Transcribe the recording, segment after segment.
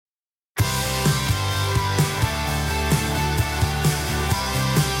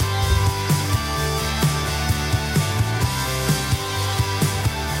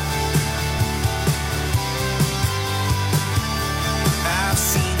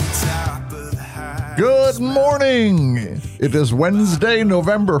Good morning. It is Wednesday,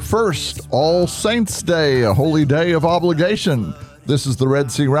 November 1st, All Saints' Day, a holy day of obligation. This is the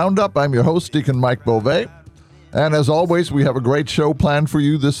Red Sea Roundup. I'm your host, Deacon Mike Beauvais. And as always, we have a great show planned for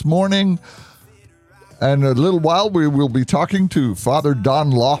you this morning. And in a little while, we will be talking to Father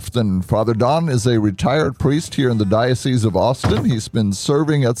Don Lofton. Father Don is a retired priest here in the Diocese of Austin. He's been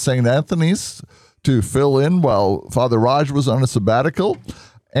serving at St. Anthony's to fill in while Father Raj was on a sabbatical.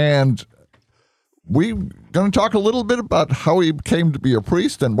 And we're going to talk a little bit about how he came to be a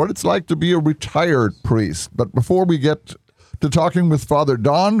priest and what it's like to be a retired priest. But before we get to talking with Father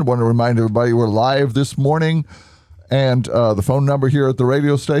Don, I want to remind everybody we're live this morning. And the phone number here at the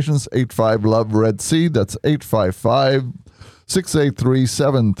radio station is 85-LOVE-RED-C. That's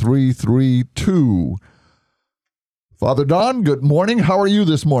 855-683-7332. Father Don, good morning. How are you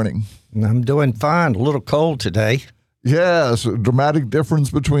this morning? I'm doing fine. A little cold today. Yes, a dramatic difference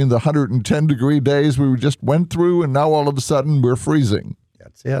between the 110-degree days we just went through, and now all of a sudden we're freezing.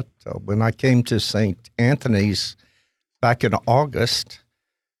 That's it. So when I came to St. Anthony's back in August,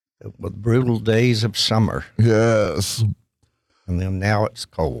 with brutal days of summer. Yes. And then now it's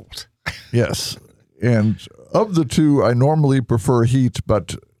cold. Yes. And of the two, I normally prefer heat,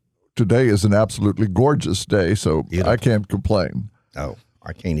 but today is an absolutely gorgeous day, so beautiful. I can't complain. No,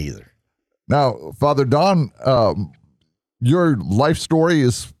 I can't either. Now, Father Don, your life story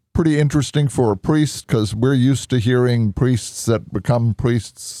is pretty interesting for a priest because we're used to hearing priests that become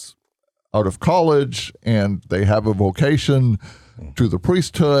priests out of college and they have a vocation to the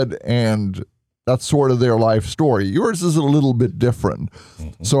priesthood, and that's sort of their life story. Yours is a little bit different.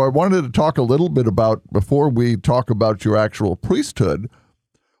 Mm-hmm. So I wanted to talk a little bit about, before we talk about your actual priesthood,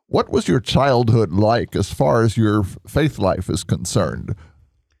 what was your childhood like as far as your faith life is concerned?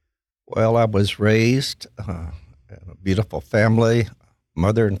 Well, I was raised in a beautiful family,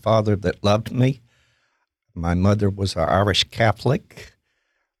 mother and father that loved me. My mother was an Irish Catholic.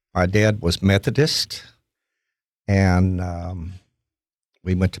 My dad was Methodist. And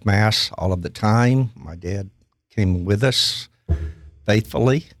we went to Mass all of the time. My dad came with us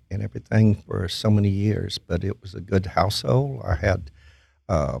faithfully and everything for so many years, but it was a good household. I had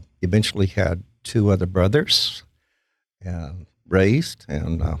eventually had two other brothers and raised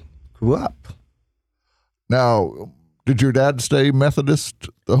and grew up. Now, did your dad stay Methodist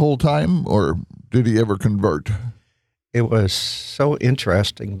the whole time, or did he ever convert? It was so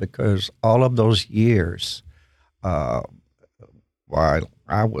interesting because all of those years, while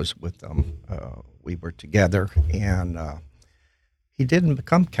I was with them, we were together, and he didn't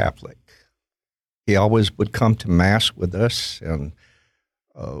become Catholic. He always would come to Mass with us and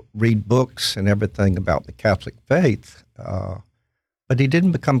read books and everything about the Catholic faith, but he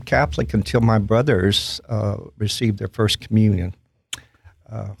didn't become Catholic until my brothers received their first communion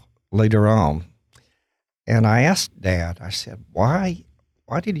later on. And I asked Dad, I said, why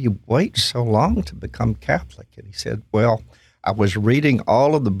did you wait so long to become Catholic? And he said, well, I was reading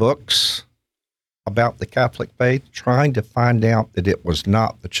all of the books about the Catholic faith, trying to find out that it was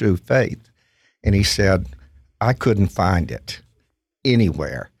not the true faith. And he said, I couldn't find it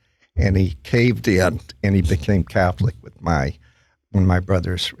anywhere. And he caved in, and he became Catholic when my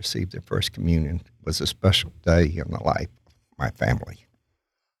brothers received their first communion. It was a special day in the life of my family.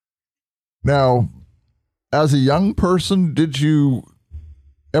 Now, as a young person, did you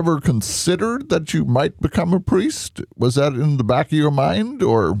ever considered that you might become a priest? Was that in the back of your mind,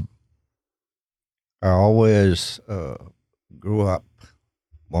 or? I always grew up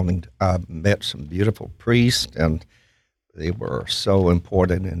wanting to, I met some beautiful priests, and they were so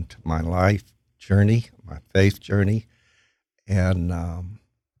important into my life journey, my faith journey. And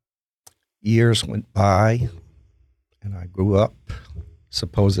years went by, and I grew up,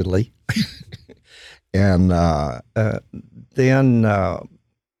 supposedly. And then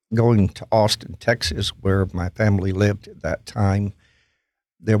going to Austin, Texas, where my family lived at that time,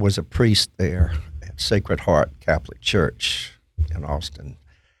 there was a priest there at Sacred Heart Catholic Church in Austin,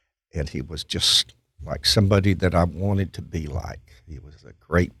 and he was just like somebody that I wanted to be like. He was a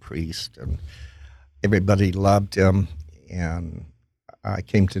great priest, and everybody loved him, and I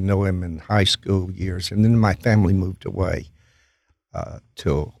came to know him in high school years, and then my family moved away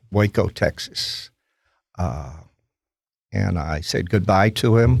to Waco, Texas. And I said goodbye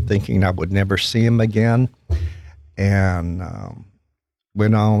to him, thinking I would never see him again. And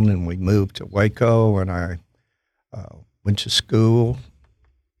went on, and we moved to Waco, and I went to school,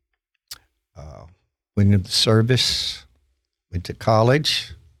 went into service, went to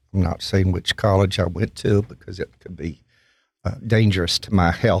college. I'm not saying which college I went to because it could be dangerous to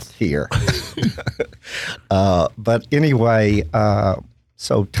my health here. But anyway,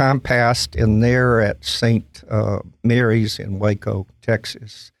 So time passed, and there at St. Mary's in Waco,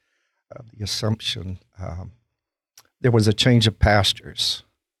 Texas, the Assumption, there was a change of pastors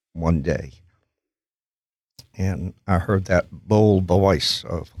one day. And I heard that bold voice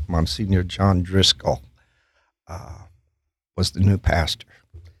of Monsignor John Driscoll was the new pastor.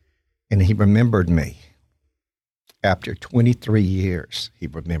 And he remembered me. After 23 years, he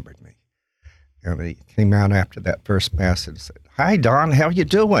remembered me. And he came out after that first Mass and said, "Hi, Don, how you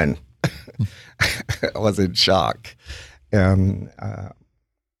doing?" I was in shock. And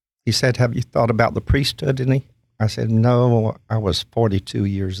he said, "Have you thought about the priesthood?" And I said, "No, I was 42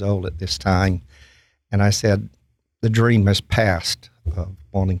 years old at this time." And I said, "The dream has passed of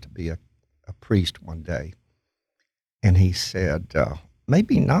wanting to be a priest one day." And he said,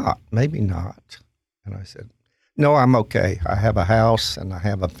 maybe not. And I said, "No, I'm okay. I have a house and I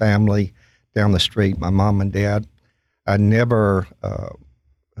have a family down the street, my mom and dad. I never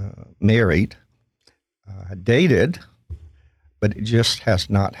married. I dated, but it just has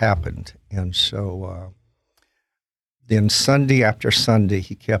not happened." And so then Sunday after Sunday,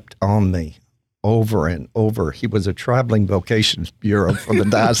 he kept on me over and over. He was a traveling vocations bureau for the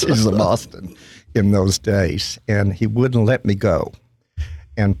Diocese of Boston in those days, and he wouldn't let me go.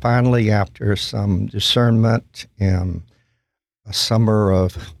 And finally, after some discernment and a summer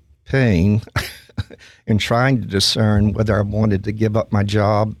of pain in trying to discern whether I wanted to give up my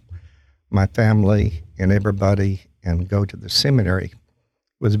job, my family, and everybody and go to the seminary,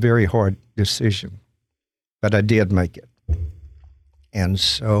 it was a very hard decision. But I did make it. And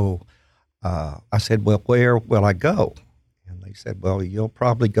so I said, "Well, where will I go?" And they said, "Well, you'll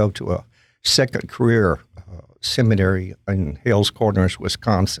probably go to a second career seminary in Hales Corners,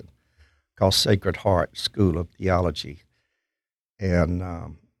 Wisconsin, called Sacred Heart School of Theology." And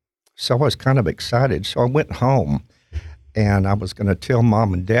so I was kind of excited. So I went home, and I was going to tell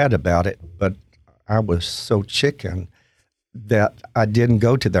Mom and Dad about it, but I was so chicken that I didn't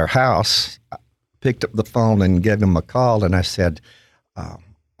go to their house. I picked up the phone and gave them a call, and I said,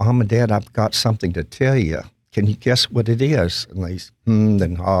 "Mom and Dad, I've got something to tell you. Can you guess what it is?" And they hummed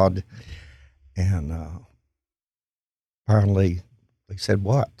and hawed. And finally, they said,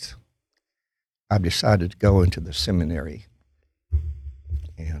 "What?" "I've decided to go into the seminary."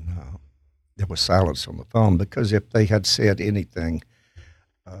 And there was silence on the phone, because if they had said anything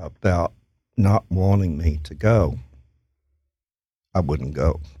about not wanting me to go, I wouldn't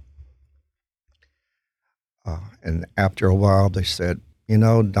go. And after a while, they said, "You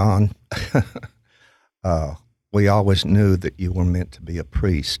know, Don, we always knew that you were meant to be a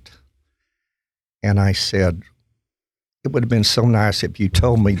priest." And I said, "It would have been so nice if you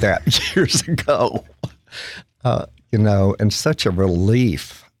told me that years ago." And such a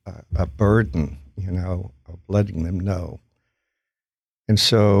relief, a burden, of letting them know. And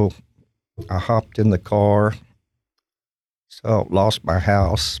so I hopped in the car, so lost my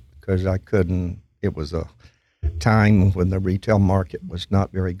house because I couldn't. It was a time when the retail market was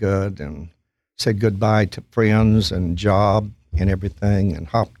not very good, and said goodbye to friends and job and everything, and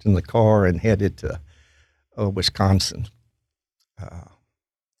hopped in the car and headed to Wisconsin.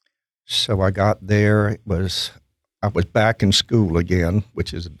 So I got there. I was back in school again,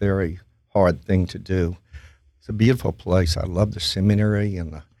 which is a very hard thing to do. It's a beautiful place. I love the seminary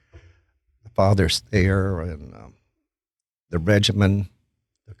and the fathers there, and the regimen,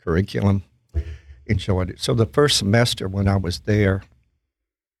 the curriculum. Enjoyed it. So the first semester when I was there,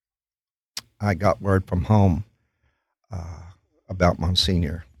 I got word from home about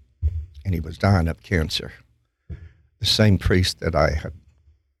Monsignor, and he was dying of cancer. The same priest that I had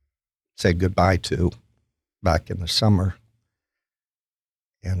said goodbye to back in the summer,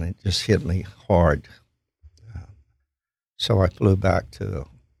 and it just hit me hard. So I flew back to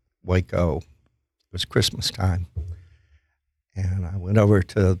Waco. It was Christmas time, and I went over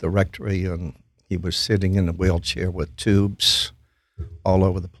to the rectory, and he was sitting in a wheelchair with tubes all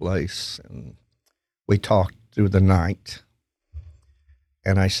over the place, and we talked through the night.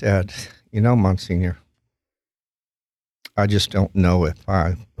 And I said, "You know, Monsignor, I just don't know if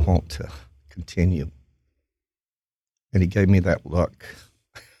I want to continue." And he gave me that look.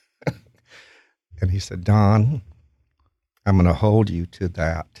 And he said, "Don, I'm going to hold you to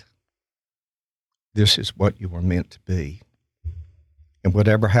that. This is what you were meant to be. And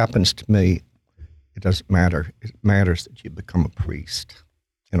whatever happens to me, it doesn't matter. It matters that you become a priest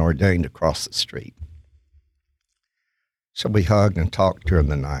and ordained across the street." So we hugged and talked during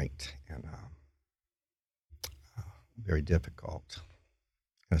the night, and very difficult.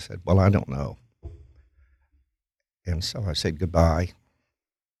 And I said, "Well, I don't know." And so I said goodbye,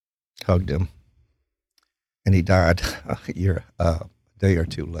 hugged him, and he died a day or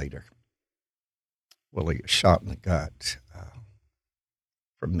two later, Willie was shot in the gut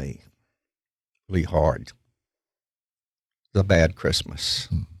from me, really hard. It was a bad Christmas.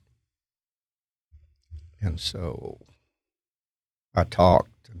 And so I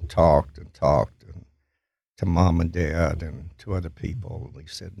talked and talked and talked to Mom and Dad and to other people. And they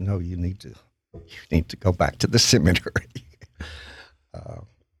said, no, you need to go back to the seminary.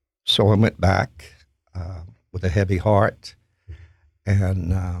 So I went back with a heavy heart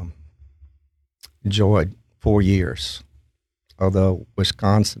and enjoyed 4 years. Although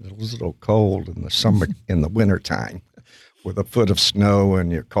Wisconsin, it was a little cold in the summer, in the wintertime, with a foot of snow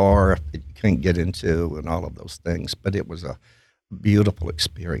in your car that you can't get into and all of those things. But it was a beautiful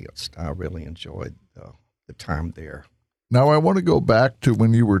experience. I really enjoyed the time there. Now, I want to go back to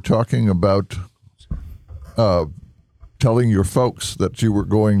when you were talking about telling your folks that you were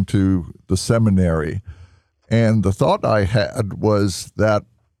going to the seminary. And the thought I had was that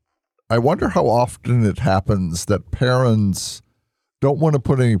I wonder how often it happens that parents don't want to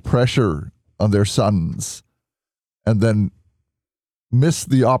put any pressure on their sons and then miss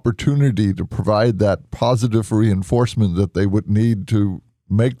the opportunity to provide that positive reinforcement that they would need to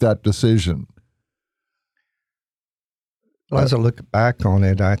make that decision. Well, as I look back on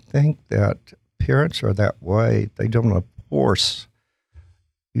it, I think that parents are that way. They don't want to force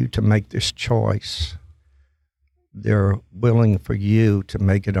you to make this choice. They're willing for you to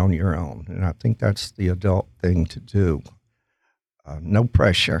make it on your own. And I think that's the adult thing to do. No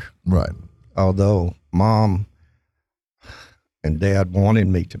pressure. Right. Although Mom and Dad wanted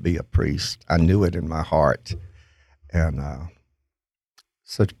me to be a priest, I knew it in my heart. And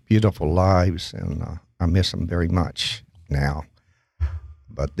such beautiful lives, and I miss them very much now.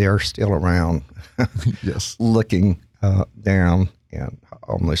 But they're still around, yes, looking down and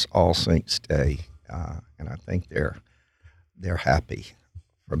on this All Saints Day. And I think they're happy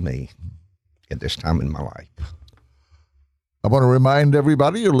for me at this time in my life. I want to remind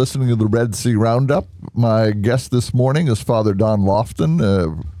everybody you're listening to the Red Sea Roundup. My guest this morning is Father Don Lofton,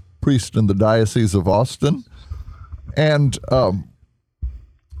 a priest in the Diocese of Austin. And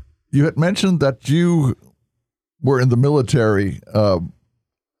you had mentioned that you were in the military.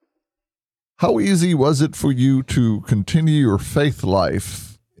 How easy was it for you to continue your faith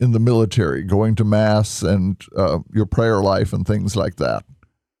life in the military, going to Mass and your prayer life and things like that?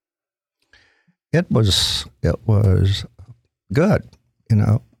 It was good,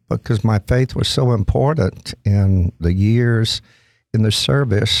 because my faith was so important in the years in the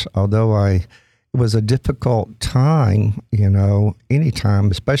service. Although it was a difficult time, any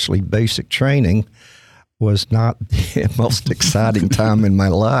time, especially basic training, was not the most exciting time in my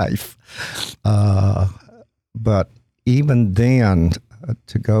life. But even then,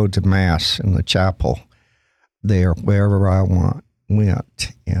 to go to Mass in the chapel there, wherever I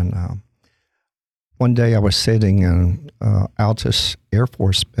went. And one day I was sitting in Altus Air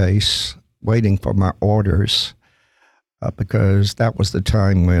Force Base waiting for my orders because that was the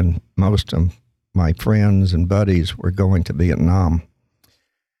time when most of my friends and buddies were going to Vietnam.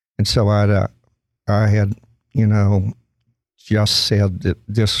 And so I had, just said that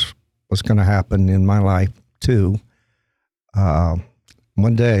this was going to happen in my life too.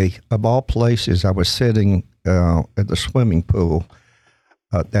 One day, of all places, I was sitting at the swimming pool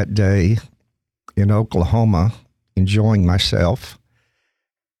that day in Oklahoma, enjoying myself.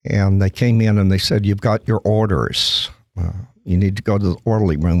 And they came in and they said, "You've got your orders. You need to go to the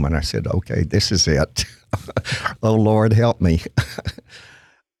orderly room." And I said, "Okay, this is it." Oh, Lord, help me.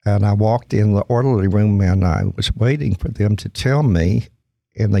 And I walked in the orderly room and I was waiting for them to tell me.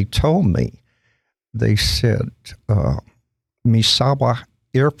 And they told me, they said, Misawa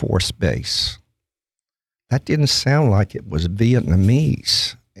Air Force Base. That didn't sound like it was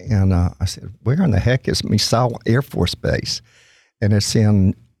Vietnamese. And I said, "Where in the heck is Misawa Air Force Base?" And it's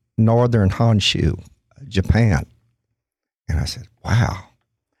in northern Honshu, Japan. And I said, wow.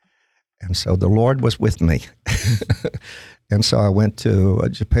 And so the Lord was with me. And so I went to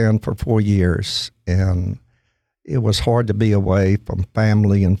Japan for 4 years, and it was hard to be away from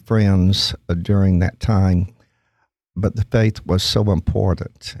family and friends during that time. But the faith was so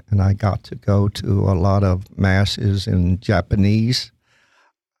important, and I got to go to a lot of masses in Japanese.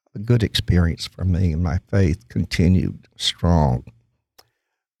 A good experience for me, and my faith continued strong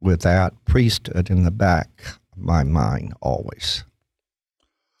with that priesthood in the back of my mind always.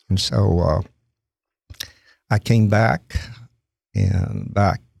 And so I came back and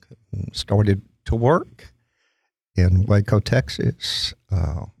started to work in Waco, Texas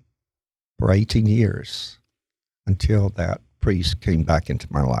for 18 years until that priest came back into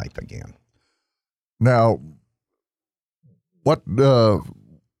my life again. Now, What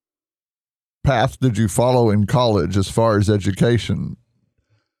path did you follow in college as far as education?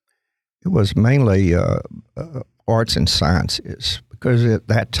 It was mainly arts and sciences, because at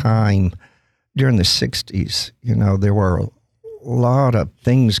that time, during the 60s, there were a lot of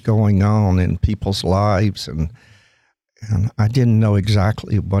things going on in people's lives, and I didn't know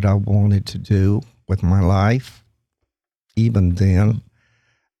exactly what I wanted to do with my life, even then.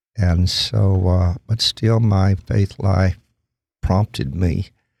 And so, but still my faith life prompted me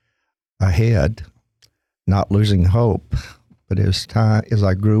ahead, not losing hope. But as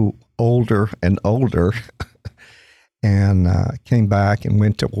I grew older and older and came back and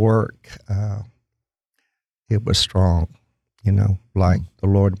went to work, it was strong, like the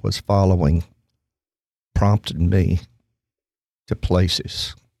Lord was following, prompted me to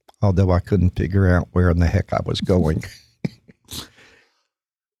places, although I couldn't figure out where in the heck I was going.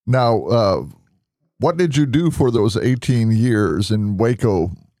 Now, what did you do for those 18 years in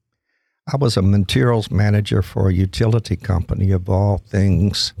Waco? I was a materials manager for a utility company, of all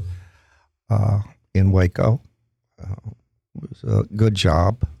things, in Waco. It was a good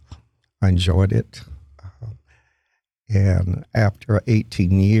job. I enjoyed it. And after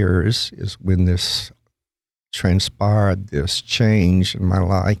 18 years is when this transpired, this change in my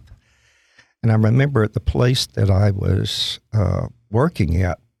life. And I remember at the place that I was working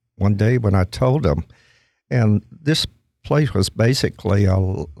at one day when I told them, and this place was basically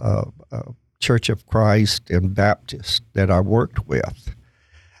a Church of Christ and Baptist that I worked with.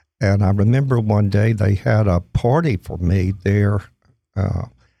 And I remember one day they had a party for me there in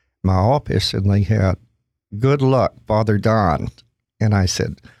my office, and they had, "Good luck, Father Don." And I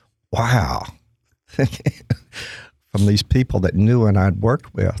said, wow. From these people that knew and I'd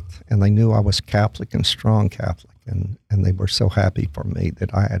worked with, and they knew I was Catholic and strong Catholic, and they were so happy for me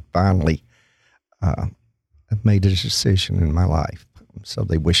that I had finally made a decision in my life. So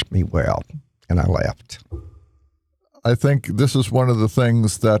they wished me well, and I left. I think this is one of the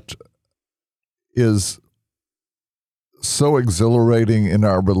things that is so exhilarating in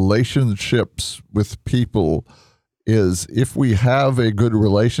our relationships with people, is if we have a good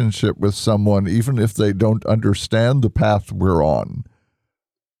relationship with someone, even if they don't understand the path we're on,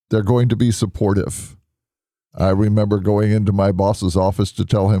 they're going to be supportive. I remember going into my boss's office to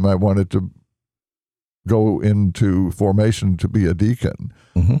tell him I wanted to go into formation to be a deacon.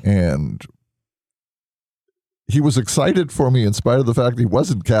 Mm-hmm. And he was excited for me in spite of the fact he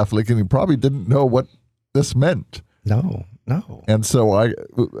wasn't Catholic, and he probably didn't know what this meant. No. And so I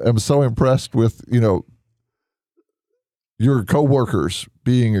am so impressed with, your coworkers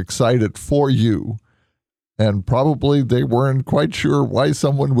being excited for you, and probably they weren't quite sure why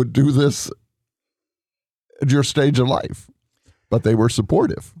someone would do this at your stage of life, but they were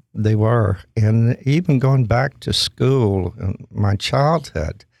supportive. They were. And even going back to school in my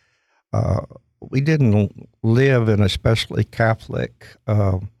childhood, we didn't live in a especially Catholic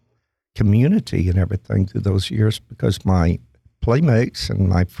community and everything through those years, because my playmates and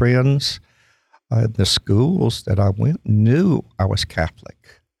my friends, the schools that I went knew I was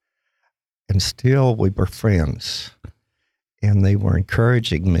Catholic, and still we were friends, and they were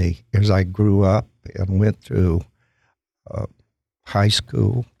encouraging me as I grew up and went through high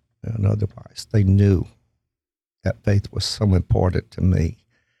school and otherwise. They knew that faith was so important to me,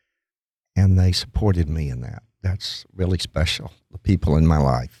 and they supported me in that. That's really special, the people in my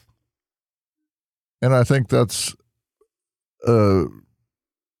life. And I think that's a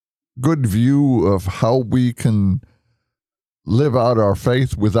good view of how we can live out our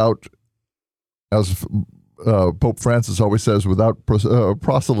faith without, as Pope Francis always says, without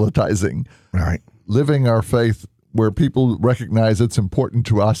proselytizing. Right. Living our faith where people recognize it's important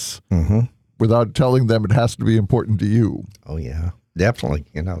to us, mm-hmm. without telling them it has to be important to you. Oh, yeah, definitely.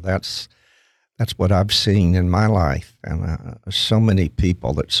 That's what I've seen in my life, and so many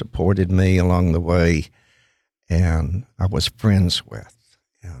people that supported me along the way, and I was friends with.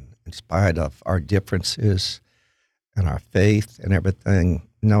 And in spite of our differences and our faith and everything,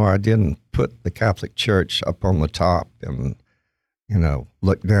 no, I didn't put the Catholic Church up on the top and,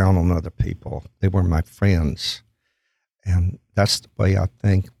 look down on other people. They were my friends. And that's the way I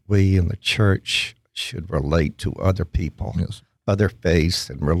think we in the church should relate to other people, yes. Other faiths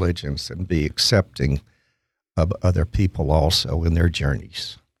and religions, and be accepting of other people also in their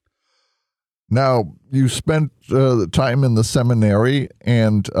journeys. Now, you spent the time in the seminary,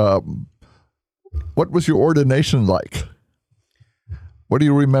 and what was your ordination like? What do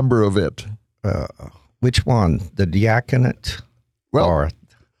you remember of it? Which one? The diaconate? Well,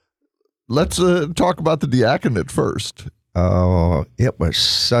 let's talk about the diaconate first. Oh, it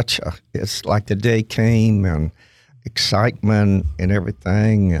was it's like the day came, and excitement and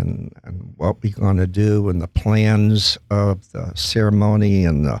everything, and what we're going to do, and the plans of the ceremony,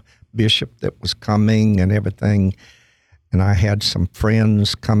 and the bishop that was coming, and everything. And I had some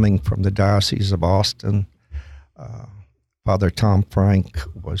friends coming from the Diocese of Austin. Father Tom Frank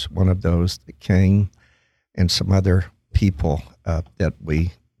was one of those that came, and some other people that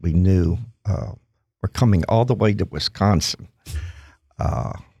we knew were coming all the way to Wisconsin.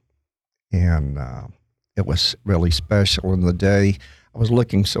 And it was really special. In the day, I was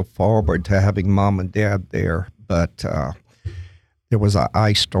looking so forward to having Mom and Dad there, but there was an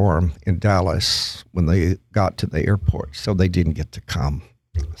ice storm in Dallas when they got to the airport, so they didn't get to come.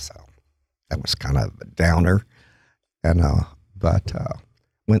 So that was kind of a downer. And but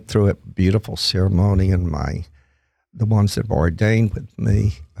went through a beautiful ceremony, and the ones that were ordained with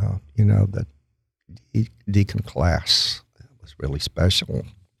me, the deacon class was really special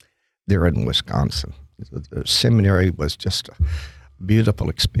there in Wisconsin. The seminary was just a beautiful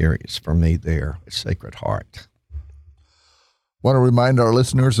experience for me there at Sacred Heart. Want to remind our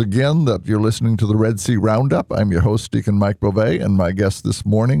listeners again that you're listening to the Red Sea Roundup. I'm your host, Deacon Mike Beauvais, and my guest this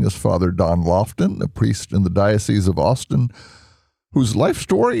morning is Father Don Lofton, a priest in the Diocese of Austin, whose life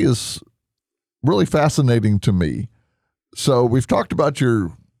story is really fascinating to me. So we've talked about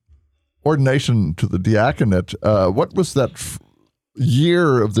your ordination to the diaconate. What was that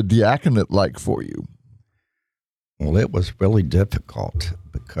year of the diaconate like for you? Well, it was really difficult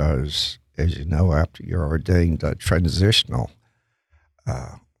because, as you know, after you're ordained transitional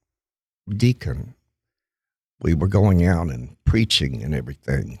deacon, we were going out and preaching and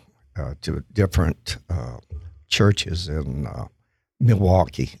everything to different churches in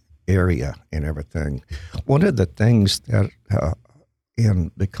Milwaukee area and everything. One of the things that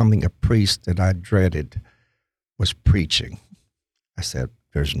in becoming a priest that I dreaded was preaching. I said,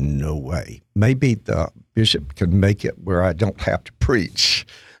 there's no way. Maybe the bishop can make it where I don't have to preach.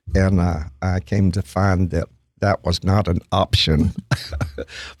 And I came to find that that was not an option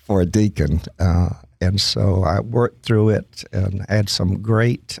for a deacon. And so I worked through it and had some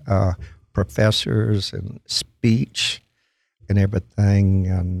great professors in speech and everything.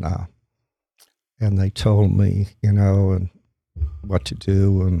 And they told me, and what to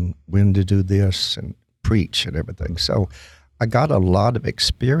do and when to do this and preach and everything. So I got a lot of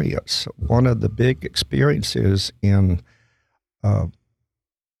experience. One of the big experiences in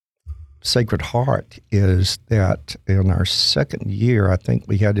Sacred Heart is that in our second year, I think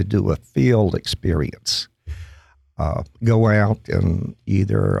we had to do a field experience. Go out and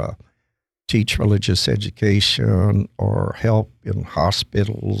either teach religious education or help in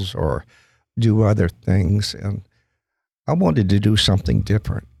hospitals or do other things. And I wanted to do something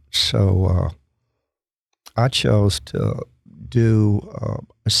different. So I chose to do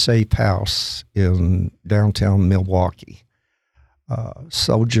a safe house in downtown Milwaukee.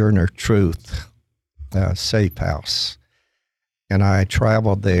 Sojourner Truth safe house. And I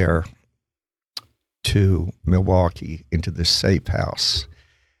traveled there to Milwaukee into this safe house.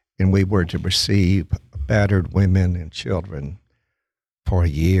 And we were to receive battered women and children for a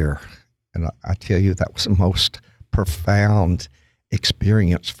year. And I tell you, that was the most profound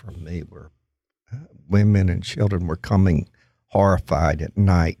experience for me, where women and children were coming horrified at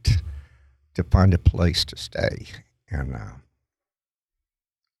night to find a place to stay. And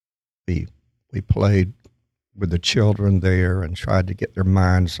we played with the children there and tried to get their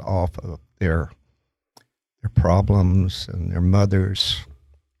minds off of their problems and their mothers,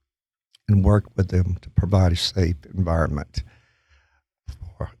 and worked with them to provide a safe environment.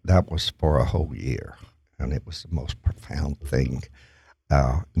 That was for a whole year, and it was the most profound thing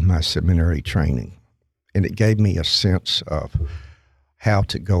in my seminary training. And it gave me a sense of how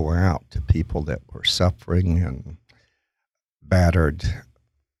to go out to people that were suffering and battered,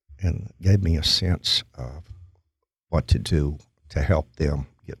 and gave me a sense of what to do to help them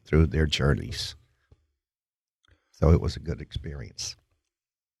get through their journeys. So it was a good experience.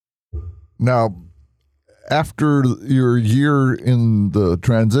 Now, after your year in the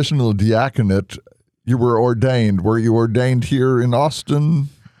transitional diaconate, you were ordained. Were you ordained here in Austin?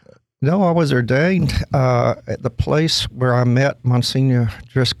 No, I was ordained at the place where I met Monsignor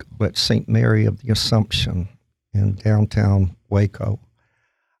Driscoll at St. Mary of the Assumption in downtown Waco.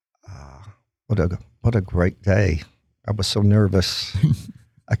 What a great day. I was so nervous.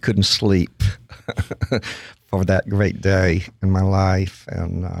 I couldn't sleep for that great day in my life.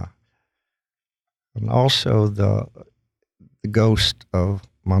 And also the ghost of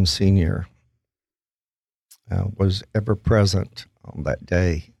Monsignor was ever present on that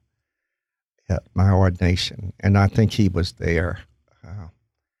day at my ordination. And I think he was there.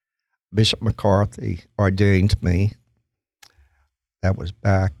 Bishop McCarthy ordained me. That was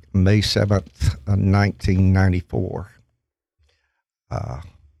back May 7th, 1994.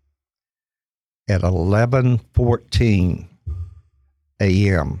 At 11:14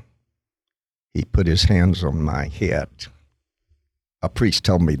 a.m., he put his hands on my head. A priest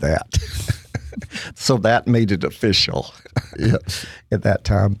told me that. So that made it official. Yes. At that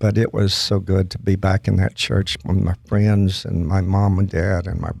time. But it was so good to be back in that church with my friends and my mom and dad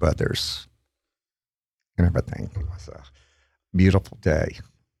and my brothers and everything. It was a beautiful day.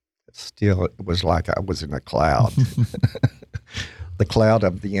 It was like I was in a cloud. The cloud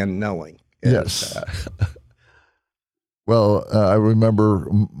of the unknowing. Yes. Well, I remember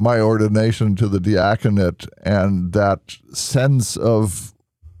my ordination to the diaconate and that sense of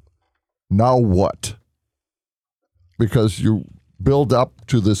now what? Because you build up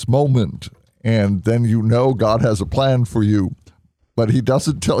to this moment and then you know God has a plan for you, but he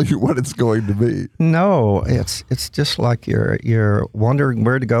doesn't tell you what it's going to be. No, it's just like you're wondering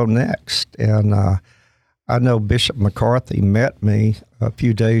where to go next. And I know Bishop McCarthy met me a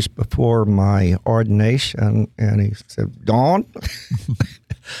few days before my ordination, and he said, "Dawn,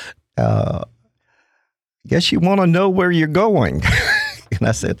 guess you want to know where you're going." And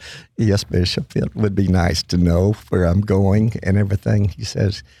I said, "Yes, Bishop, it would be nice to know where I'm going and everything." He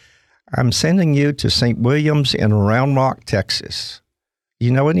says, "I'm sending you to St. William's in Round Rock, Texas.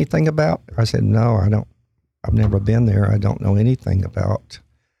 You know anything about?" I said, "No, I don't. I've never been there. I don't know anything about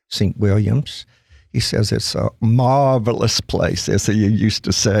St. William's." He says, "It's a marvelous place," as he used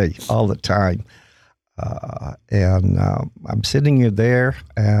to say all the time. And I'm sitting you there,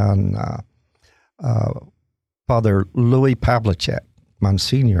 and Father Louis Pavlicek,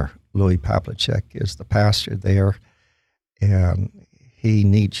 Monsignor Louis Pavlicek, is the pastor there, and he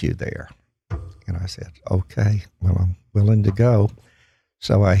needs you there. And I said, "Okay, well, I'm willing to go."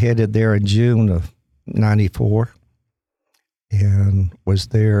 So I headed there in June of 94 and was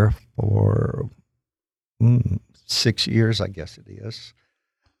there for 6 years, I guess it is.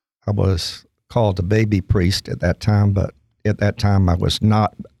 I was called a baby priest at that time, but at that time I was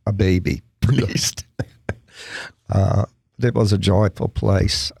not a baby priest. It was a joyful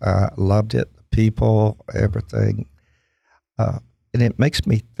place. I loved it, the people, everything. And it makes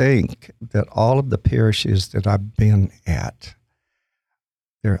me think that all of the parishes that I've been at,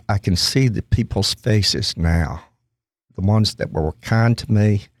 I can see the people's faces now, the ones that were kind to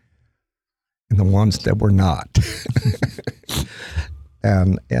me and the ones that were not.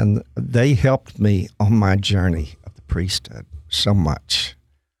 and they helped me on my journey of the priesthood so much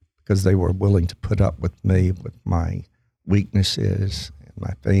because they were willing to put up with me, with my weaknesses and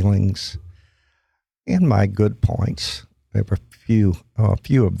my failings and my good points. There were a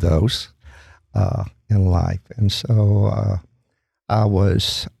few of those in life. And so I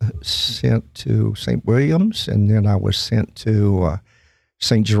was sent to St. William's, and then I was sent to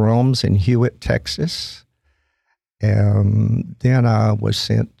St. Jerome's in Hewitt, Texas. And then I was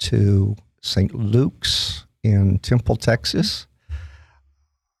sent to St. Luke's in Temple, Texas.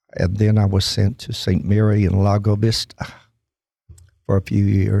 And then I was sent to St. Mary in Lago Vista for a few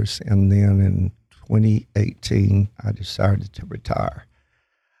years. And then in 2018, I decided to retire.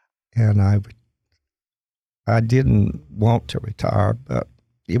 And I didn't want to retire, but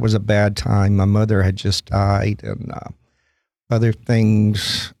it was a bad time. My mother had just died, and other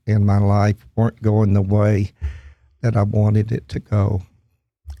things in my life weren't going the way that I wanted it to go.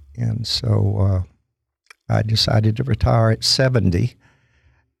 And so I decided to retire at 70.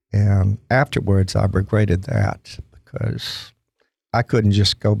 And afterwards, I regretted that because I couldn't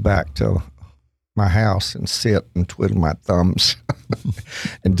just go back to my house and sit and twiddle my thumbs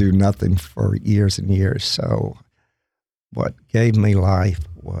and do nothing for years and years. So what gave me life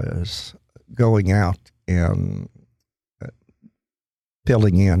was going out and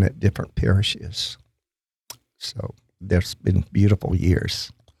filling in at different parishes. So there's been beautiful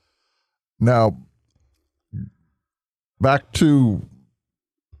years. Now, back to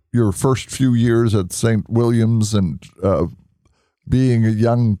your first few years at St. William's and being a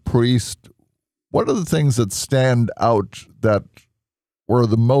young priest, what are the things that stand out that were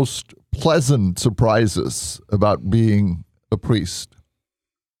the most pleasant surprises about being a priest?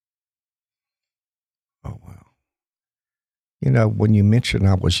 Oh, wow. You know, when you mentioned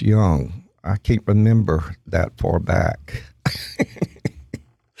I was young, I can't remember that far back.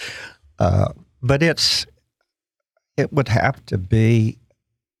 But it would have to be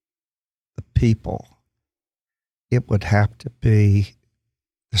the people. It would have to be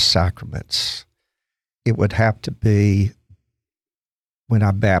the sacraments. It would have to be when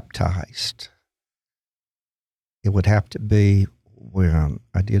I baptized. It would have to be when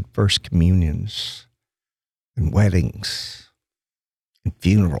I did first communions and weddings and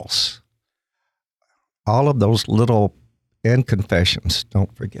funerals. All of those little, and confessions,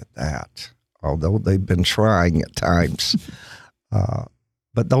 don't forget that, although they've been trying at times.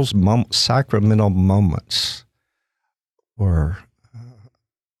 But those sacramental moments were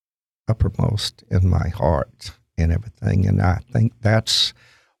uppermost in my heart and everything. And I think that's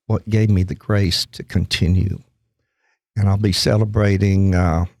what gave me the grace to continue. And I'll be celebrating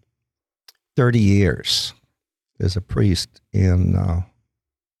 30 years as a priest in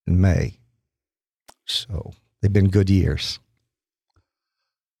May. So they've been good years.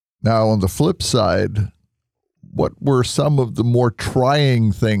 Now, on the flip side, what were some of the more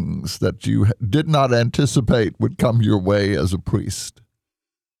trying things that you did not anticipate would come your way as a priest?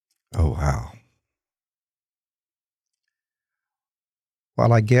 Oh, wow.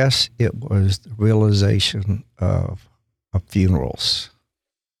 Well, I guess it was the realization of funerals,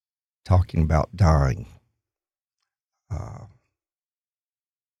 talking about dying.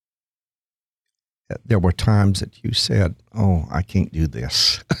 There were times that you said, oh, I can't do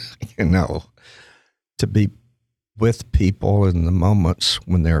this, to be with people in the moments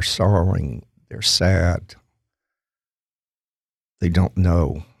when they're sorrowing, they're sad, they don't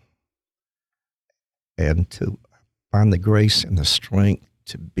know, and to find the grace and the strength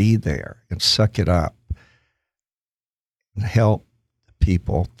to be there and suck it up and help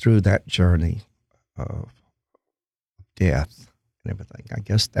people through that journey of death and everything. I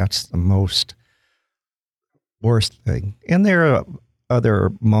guess that's the most worst thing. And there are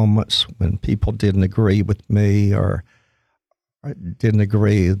other moments when people didn't agree with me or didn't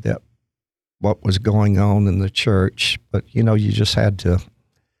agree that what was going on in the church, but you just had to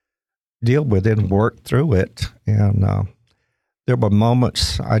deal with it and work through it. And there were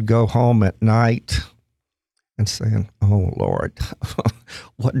moments I'd go home at night and saying, oh, Lord,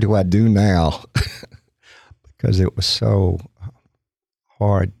 what do I do now? Because it was so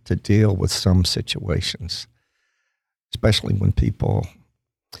hard to deal with some situations, especially when people,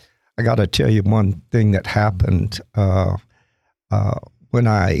 I got to tell you one thing that happened when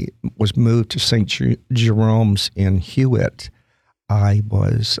I was moved to St. Jerome's in Hewitt. I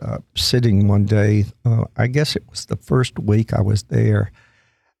was sitting one day, I guess it was the first week I was there,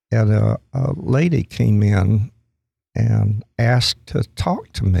 and a lady came in and asked to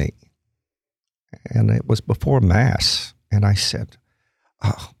talk to me. And it was before Mass. And I said,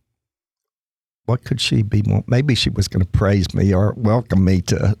 oh, what could she be? Maybe she was going to praise me or welcome me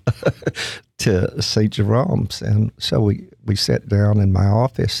to to St. Jerome's. And so we sat down in my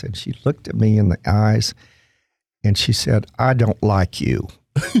office, and she looked at me in the eyes, and she said, I don't like you.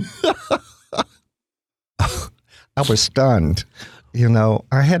 I was stunned.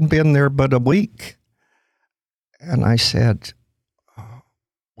 I hadn't been there but a week. And I said,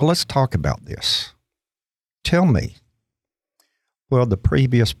 well, let's talk about this. Tell me. Well, the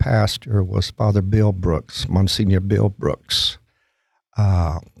previous pastor was Father Bill Brooks, Monsignor Bill Brooks.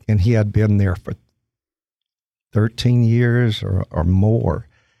 And he had been there for 13 years or more,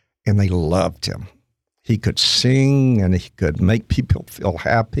 and they loved him. He could sing, and he could make people feel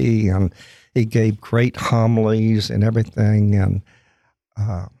happy, and he gave great homilies and everything. And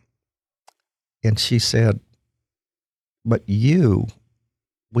she said, but you,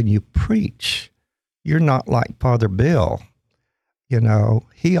 when you preach, you're not like Father Bill.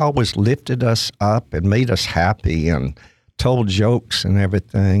 He always lifted us up and made us happy and told jokes and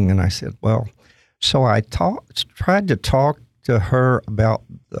everything. And I said, well, so I tried to talk to her about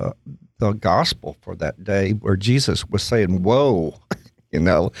the gospel for that day where Jesus was saying, whoa,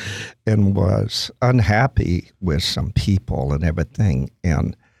 and was unhappy with some people and everything.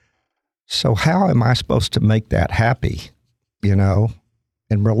 And so how am I supposed to make that happy,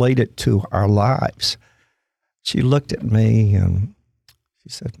 and relate it to our lives? She looked at me and she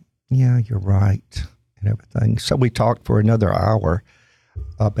said, yeah, you're right, and everything. So we talked for another hour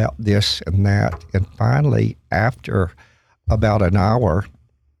about this and that. And finally, after about an hour,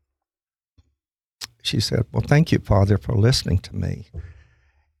 she said, well, thank you, Father, for listening to me.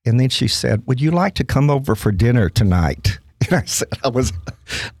 And then she said, would you like to come over for dinner tonight? And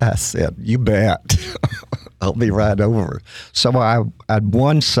I said, you bet. I'll be right over. So I'd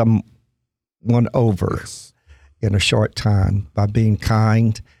won someone over in a short time by being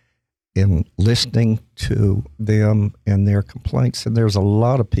kind and listening to them and their complaints. And there's a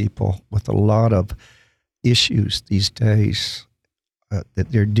lot of people with a lot of issues these days that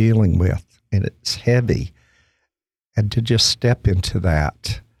they're dealing with, and it's heavy. And to just step into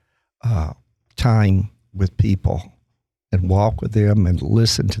that time with people and walk with them and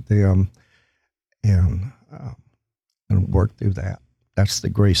listen to them and and work through that. That's the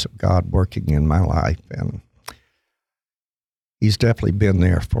grace of God working in my life, and He's definitely been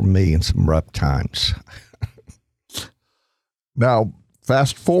there for me in some rough times. Now,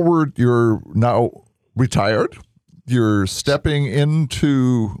 fast forward, you're now retired. You're stepping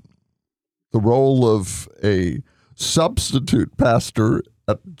into the role of a substitute pastor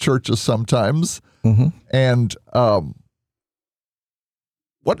at churches sometimes. Mm-hmm. And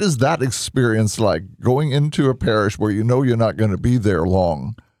what is that experience like, going into a parish where you know you're not going to be there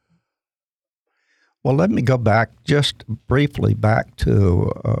long? Well, let me go back just briefly back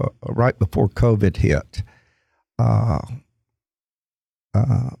to right before COVID hit.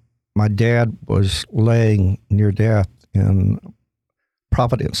 My dad was laying near death in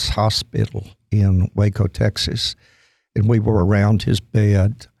Providence Hospital in Waco, Texas, and we were around his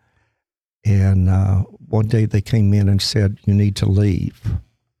bed. And one day they came in and said, "You need to leave."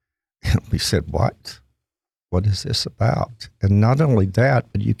 And we said, "What? What is this about?" And not only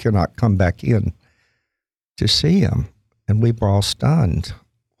that, but you cannot come back in to see him. And we were all stunned.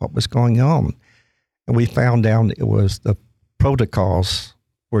 What was going on? And we found out it was the protocols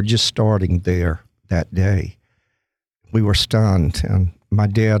were just starting there that day. We were stunned, and my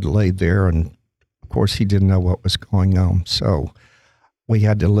dad laid there, and of course he didn't know what was going on. So we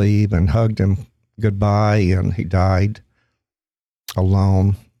had to leave and hugged him goodbye, and he died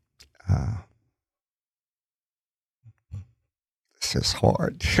alone. This is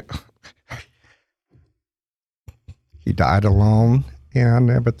hard. He died alone and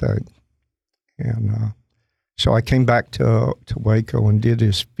everything. And so I came back to Waco and did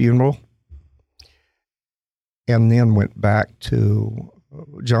his funeral, and then went back to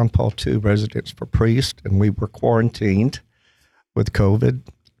John Paul II Residence for Priests, and we were quarantined with COVID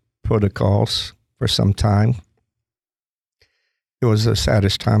protocols for some time. It was the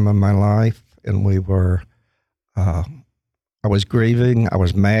saddest time of my life, and we were, I was grieving, I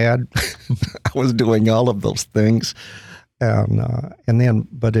was mad, I was doing all of those things. And then,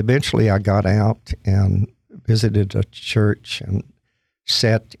 but eventually I got out and visited a church and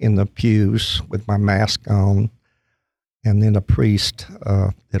sat in the pews with my mask on. And then a priest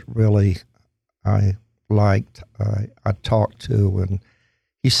that really I liked, I talked to, and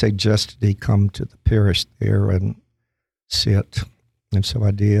he suggested he come to the parish there and sit. And so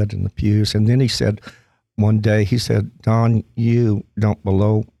I did in the pews. And then he said, one day, he said, "Don, you don't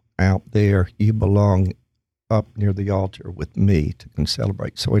belong out there. You belong up near the altar with me to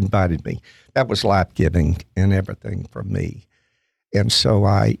celebrate." So he invited me. That was life-giving and everything for me. And so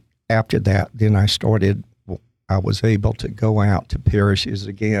after that, then I was able to go out to parishes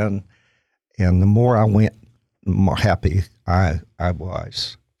again. And the more I went, the more happy I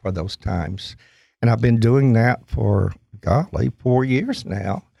was for those times. And I've been doing that for, 4 years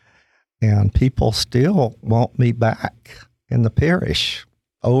now. And people still want me back in the parish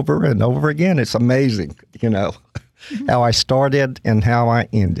over and over again. It's amazing, how I started and how I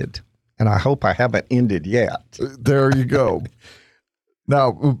ended. And I hope I haven't ended yet. There you go.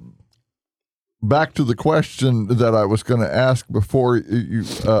 Now, back to the question that I was going to ask before you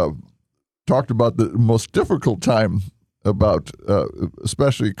talked about the most difficult time about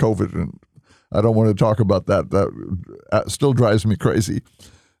especially COVID. And I don't want to talk about that. That still drives me crazy,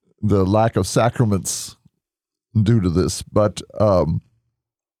 the lack of sacraments due to this. But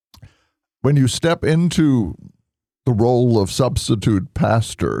when you step into the role of substitute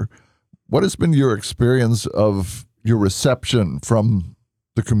pastor, what has been your experience of your reception from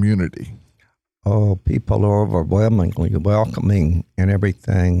the community? Oh, people are overwhelmingly welcoming and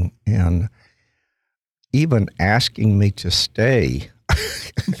everything, and even asking me to stay.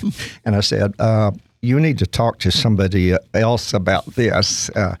 And I said, you need to talk to somebody else about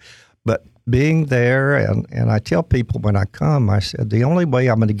this. But being there, and I tell people when I come, I said, the only way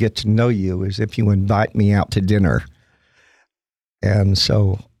I'm going to get to know you is if you invite me out to dinner. And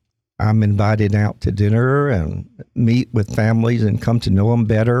so I'm invited out to dinner and meet with families and come to know them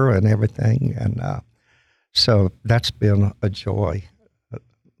better and everything. And so that's been a joy.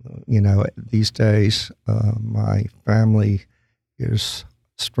 These days, my family is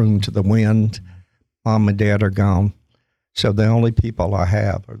strewn to the wind. Mom and Dad are gone. So the only people I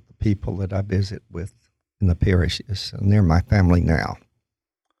have are the people that I visit with in the parishes, and they're my family now.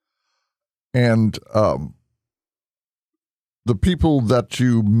 And the people that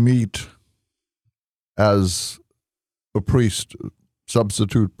you meet as a priest,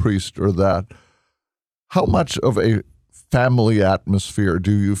 substitute priest or that, how much of a family atmosphere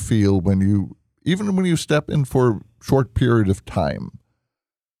do you feel even when you step in for a short period of time?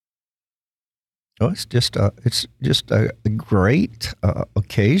 Oh, it's just a great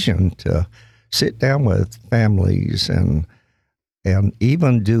occasion to sit down with families and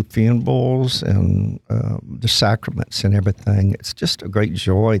even do funerals and the sacraments and everything. It's just a great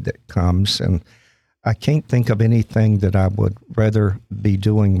joy that comes, and I can't think of anything that I would rather be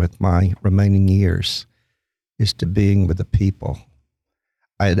doing with my remaining years is to being with the people.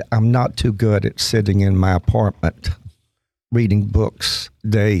 I'm not too good at sitting in my apartment reading books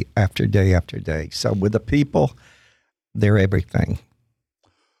day after day after day. So with the people, they're everything.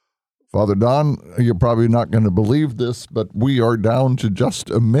 Father Don, you're probably not going to believe this, but we are down to just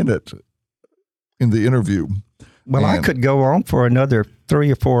a minute in the interview. Well, I could go on for another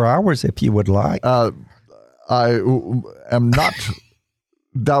 3 or 4 hours if you would like. I am not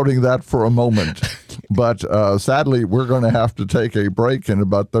doubting that for a moment, but sadly, we're going to have to take a break in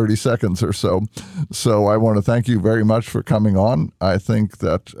about 30 seconds or so. So I want to thank you very much for coming on. I think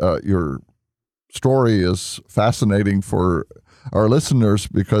that your story is fascinating for our listeners,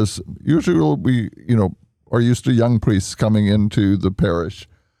 because usually we, are used to young priests coming into the parish,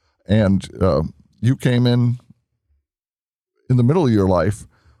 and you came in the middle of your life,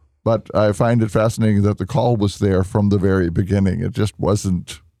 but I find it fascinating that the call was there from the very beginning. It just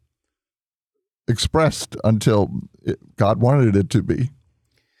wasn't expressed until God wanted it to be.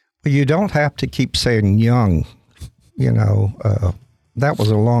 Well, you don't have to keep saying young, that was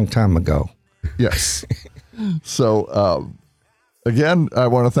a long time ago. Yes. So, again, I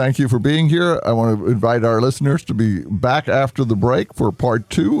want to thank you for being here. I want to invite our listeners to be back after the break for part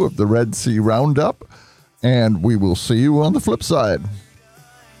 2 of the Red Sea Roundup, and we will see you on the flip side.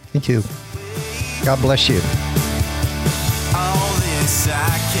 Thank you. God bless you. All this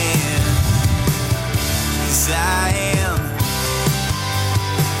I can, 'cause I am